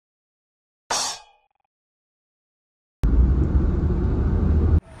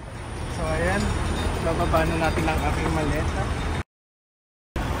Labanan natin ang aking maleta.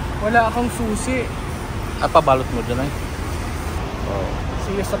 Wala akong susi. Pabalot mo dyan ay. Oh.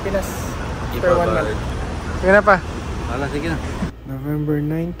 See you sa Pinas. Per 1 month. Sige na pa. Wala, sige na. November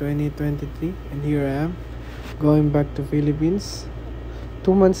 9, 2023. And here I am. Going back to Philippines.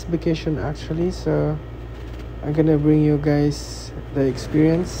 2 months vacation actually. So, I'm gonna bring you guys the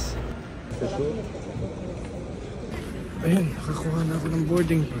experience. Ayun, nakakuha na ako ng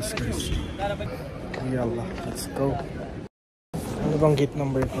boarding pass guys. Yalla, let's go. Ano bang gate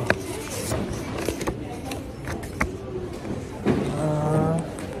number ko?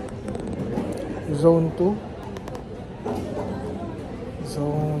 Zone 2.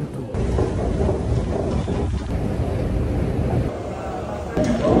 Zone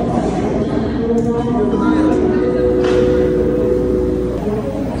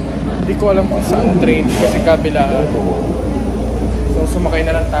Hindi ko alam kung saan train kasi kabilaan. So sumakay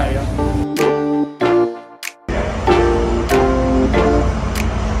na lang tayo.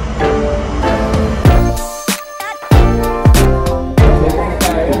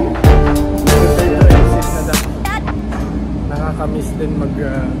 Nakakamiss din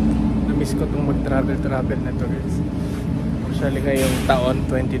na-miss ko itong mag-travel na to guys. Actually ngayong taon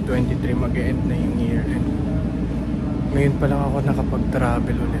 2023 mag-e-end na yung year. And ngayon pa lang ako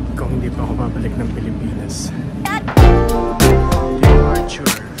nakapag-travel ulit kung hindi pa ako babalik ng Pilipinas.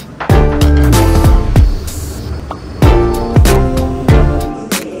 Departure.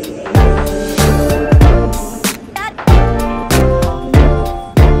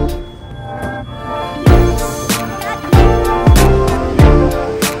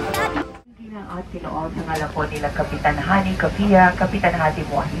 Tinoon sa ngalan po nila Kapitan Hani Kapia, Kapitan Hati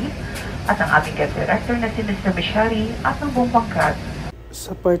Muahi, at ang aming guest director na si Mr. Bishari at ang buong pangkat.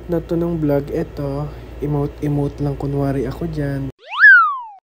 Sa part na to ng vlog, eto, emote lang kunwari ako dyan.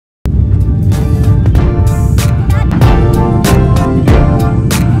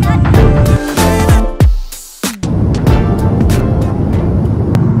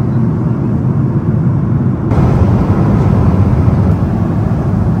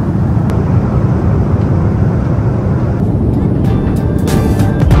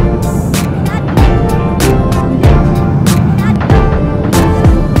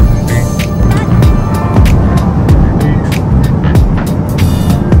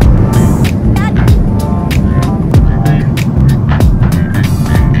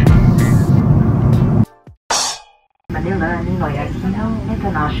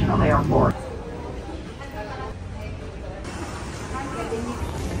 International Airport.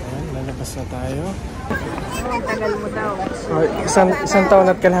 Ayan, lalabas na tayo. Ang tagal mo daw. So, isang taon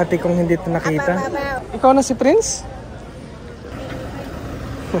at kalahati kong hindi ito nakita. Ikaw na si Prince?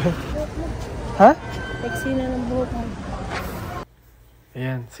 Ha? Sexy na ng buhok mo.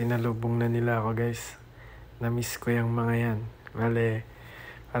 Ayan, sinalubong na nila ako guys. Na-miss ko yung mga yan. Bale,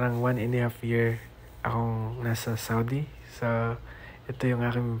 parang 1.5 year akong nasa Saudi. So, ito yung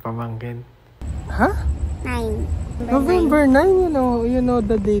aking pamangkin. Ha? 9. November 9, you know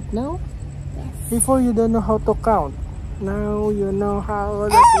the date now? Yes. Before you don't know how to count. Now you know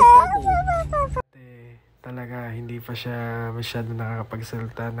how to date. Talaga, hindi pa siya masyado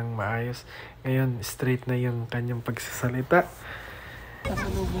nakakapagsalita ng maayos. Ngayon, straight na yung kanyang pagsasalita.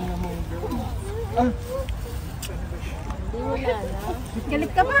 Kasalubong na mong girl. Hindi mo na.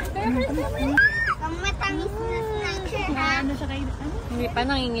 Galit ka ba? Ang matamis na snack ha? Ano siya kayo? Hindi pa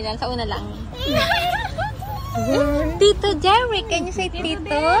nangingilan. Sa una lang. Tito Jerry! Can you say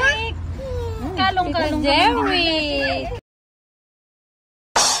Tito? Kalong-kalong Jerry!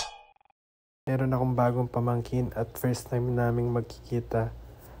 Meron akong bagong pamangkin at first time naming magkikita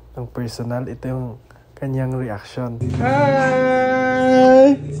ng personal. Ito yung kanyang reaction.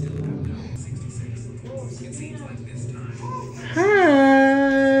 Hi! Hi!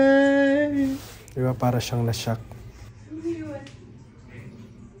 Diba para siyang na-shock?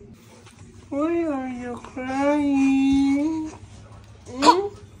 Why are you crying?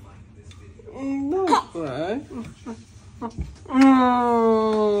 Don't cry.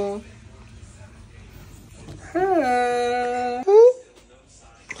 Hi!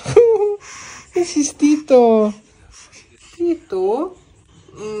 This is Tito. Tito?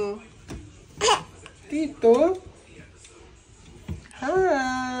 Tito? Hi!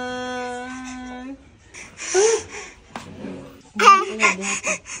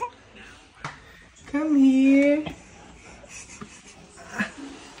 Come here.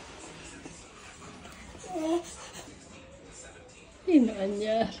 Hinaan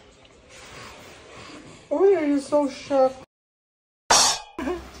niya. Why are you so shocked?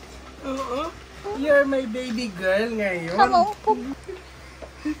 You're my baby girl ngayon. Hello. 1,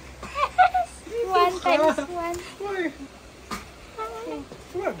 times 1.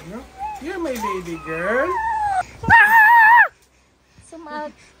 Wag, no? You're my baby girl.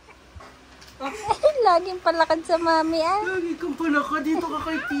 Sumout. Laging palakad sa mami, ah. Lagi kang palakad dito ka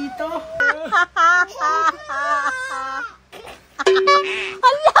kay tita.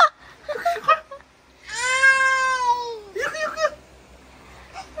 Hala! Yak, yak, yak.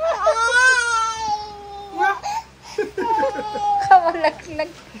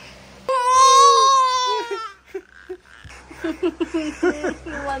 Kamalaglag.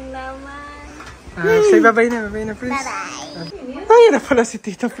 Huwag naman. Say bye-bye na, Prince. Bye-bye. Ay, na pala si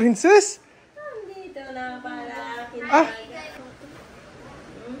Tita Princess. Dito na para Ah,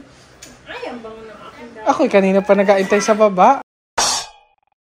 ay, ang bango ng aking dami. ako kanina pa nag-aintay sa baba.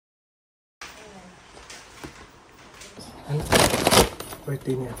 Ano?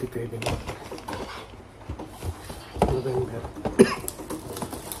 Birthday ni Ate Pele mo. November.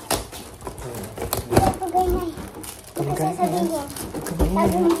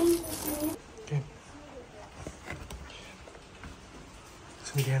 Okay.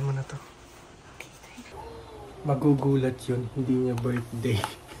 Sundihan mo na to. Magugulat yun, hindi niya birthday.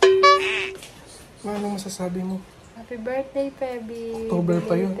 Ano masasabi mo? Happy birthday, Pebi. October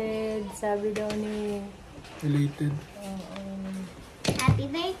pa yun. Belated, sabi daw ni... Related. Happy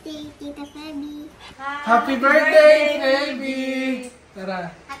birthday, Tita Febby. Happy birthday, baby! Tara,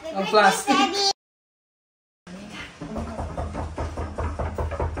 Happy ang birthday, plastic. Febby.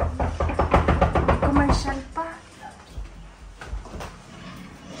 Commercial pa.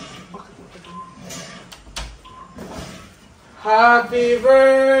 Happy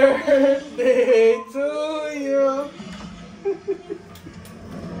birthday to you.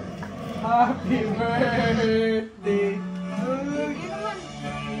 Happy birthday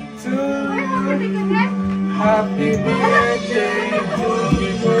to you. Happy birthday to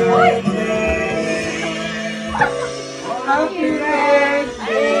you. Happy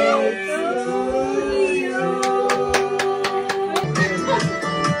birthday to you.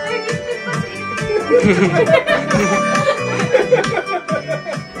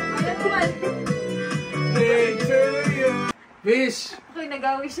 Birthday to you. Wish. Ako'y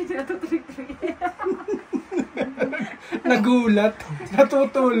nag-awish siya, tinatutuloy ko yan. Nagulat.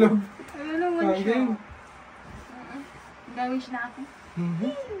 Natutulog. Ano naman siya? Again. Nag-awish na ako.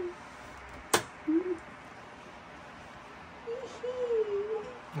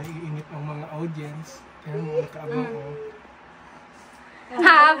 Naiinit ang mga audience. Kaya mga kaabang ko.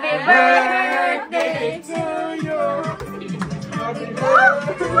 Happy birthday to you! Happy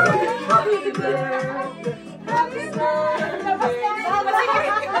birthday! Happy birthday! Happy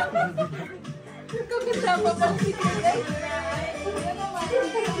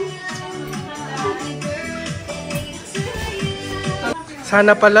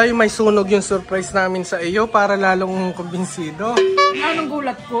Sana pala yung may sunog yung surprise namin sa iyo para lalong kumbinsido. Anong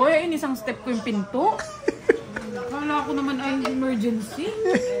gulat ko? Eh, isang step ko yung pinto. Akala ko naman ay emergency.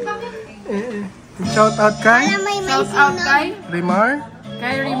 Shout out kay Shout out kay Rimar.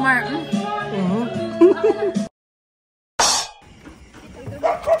 Rimar.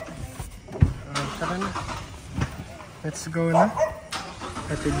 Tara na. Let's go na.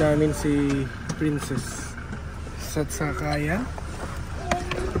 Hatid namin si Princess sa Sakaya.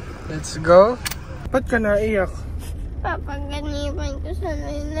 Let's go. Ba't ka naiyak? Papaganiban ko sa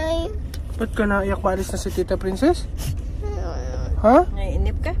nanay. Ba't ka naiyak? Maalis na si Tita Princess? Ha?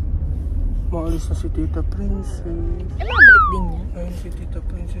 Naiinip ka? Maalis na si Tita Princess. Eh, mabalik din niya. Ayun si Tita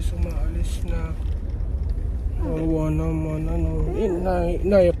Princess umaalis na. Awa naman, ano.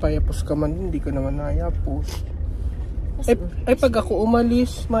 Nayapayapos ka man, hindi ka naman nayapos. Ay pag ako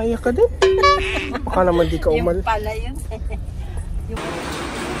umalis, maiyak ka din. Baka naman di ka umalis. Yung pala yun.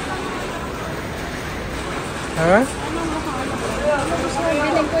 Ha?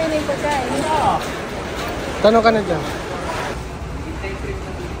 Biling ko yun yung pagkain. Tanong ka na dyan.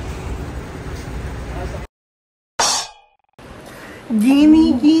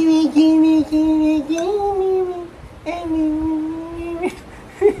 Gimme, gimme, gimme, gimme, gimme.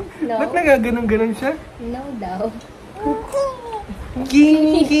 No. Ba't nagaganon-ganon siya? No daw.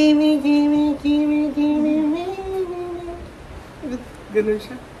 Gimme, gimme, gimme, gimme, gimme. Ba't ganon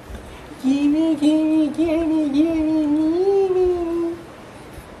siya? Gimme, gimme, gimme, gimme, gimme.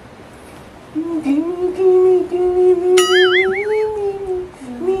 Gimme, gimme, gimme, gimme, gimme, gimme,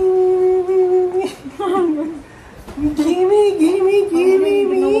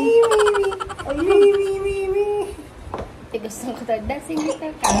 gimme. Gusto ko ito. Dancing with the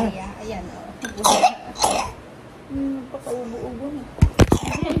kaya. Ayan, o. Pakaubo-ubo na.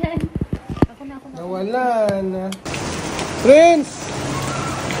 Ako na. Nawala na. Prince!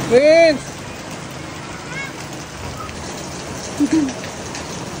 Prince! Hi!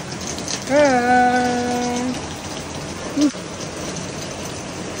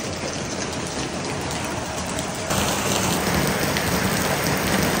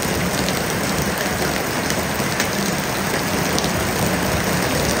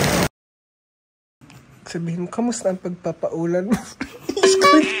 Sabihin, kamusta ang pagpapaulan mo?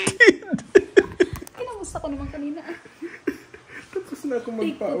 Kinamusta ko naman kanina. Tapos na ako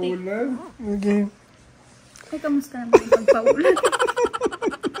magpaulan. Okay. Ay, kamusta naman ang pagpaulan?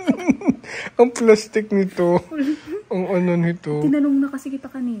 Ang plastic nito. Ang ano nito. Tinanong na kasi kita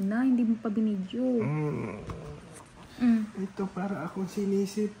kanina, hindi mo pa binidyo. Ito para akong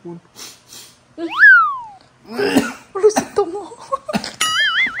sinisipon. Lusito mo.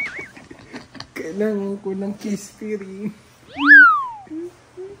 Kailangan ko ng kiss-free.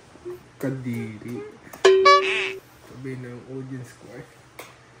 Kadiri. Sabi ng audience ko ay,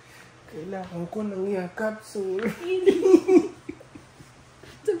 kailangan ko ng yakap, sir.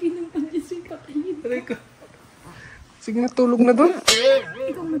 Sabi ng pag-isip pa kayo. Sige na, tulog na doon.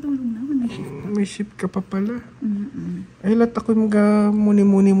 Ikaw matulog na. May ship ka pa pala. Ay, lahat ako yung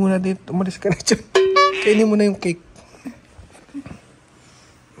muni-muni muna dito. Umalis ka na dyan. Kainin mo na yung cake.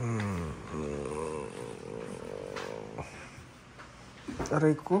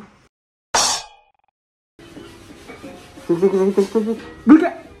 Aray ko. Bulga!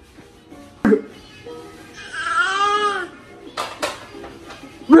 Bulga!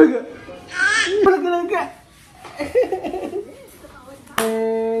 Bulga!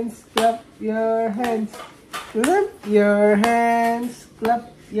 Hands, clap your hands. Clap your hands. Clap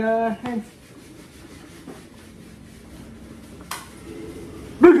your hands.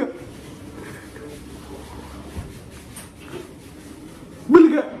 Bulga!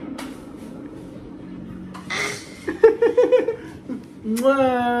 Bulga!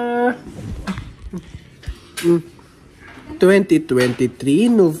 2023,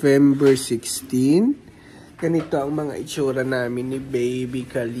 November 16. Ganito ang mga itsura namin ni Baby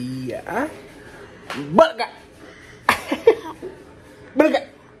Kalia. Bulga! Bulga!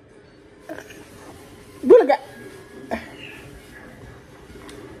 Bulga!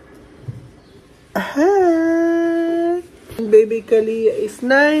 Baby Kalia is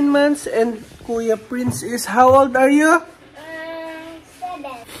 9 months and Kuya Prince is how old are you?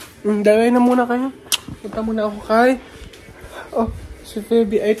 7. Daway na muna kayo. Punta muna ako kay. Oh, si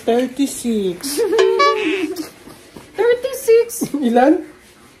Baby ay 36. 36? Ilan?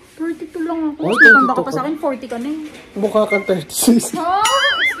 32 lang ako. Oh, Matanda ka 32 pa sa akin, 40 ka na eh. Mukha kang 36. Oh,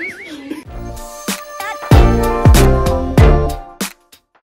 excuse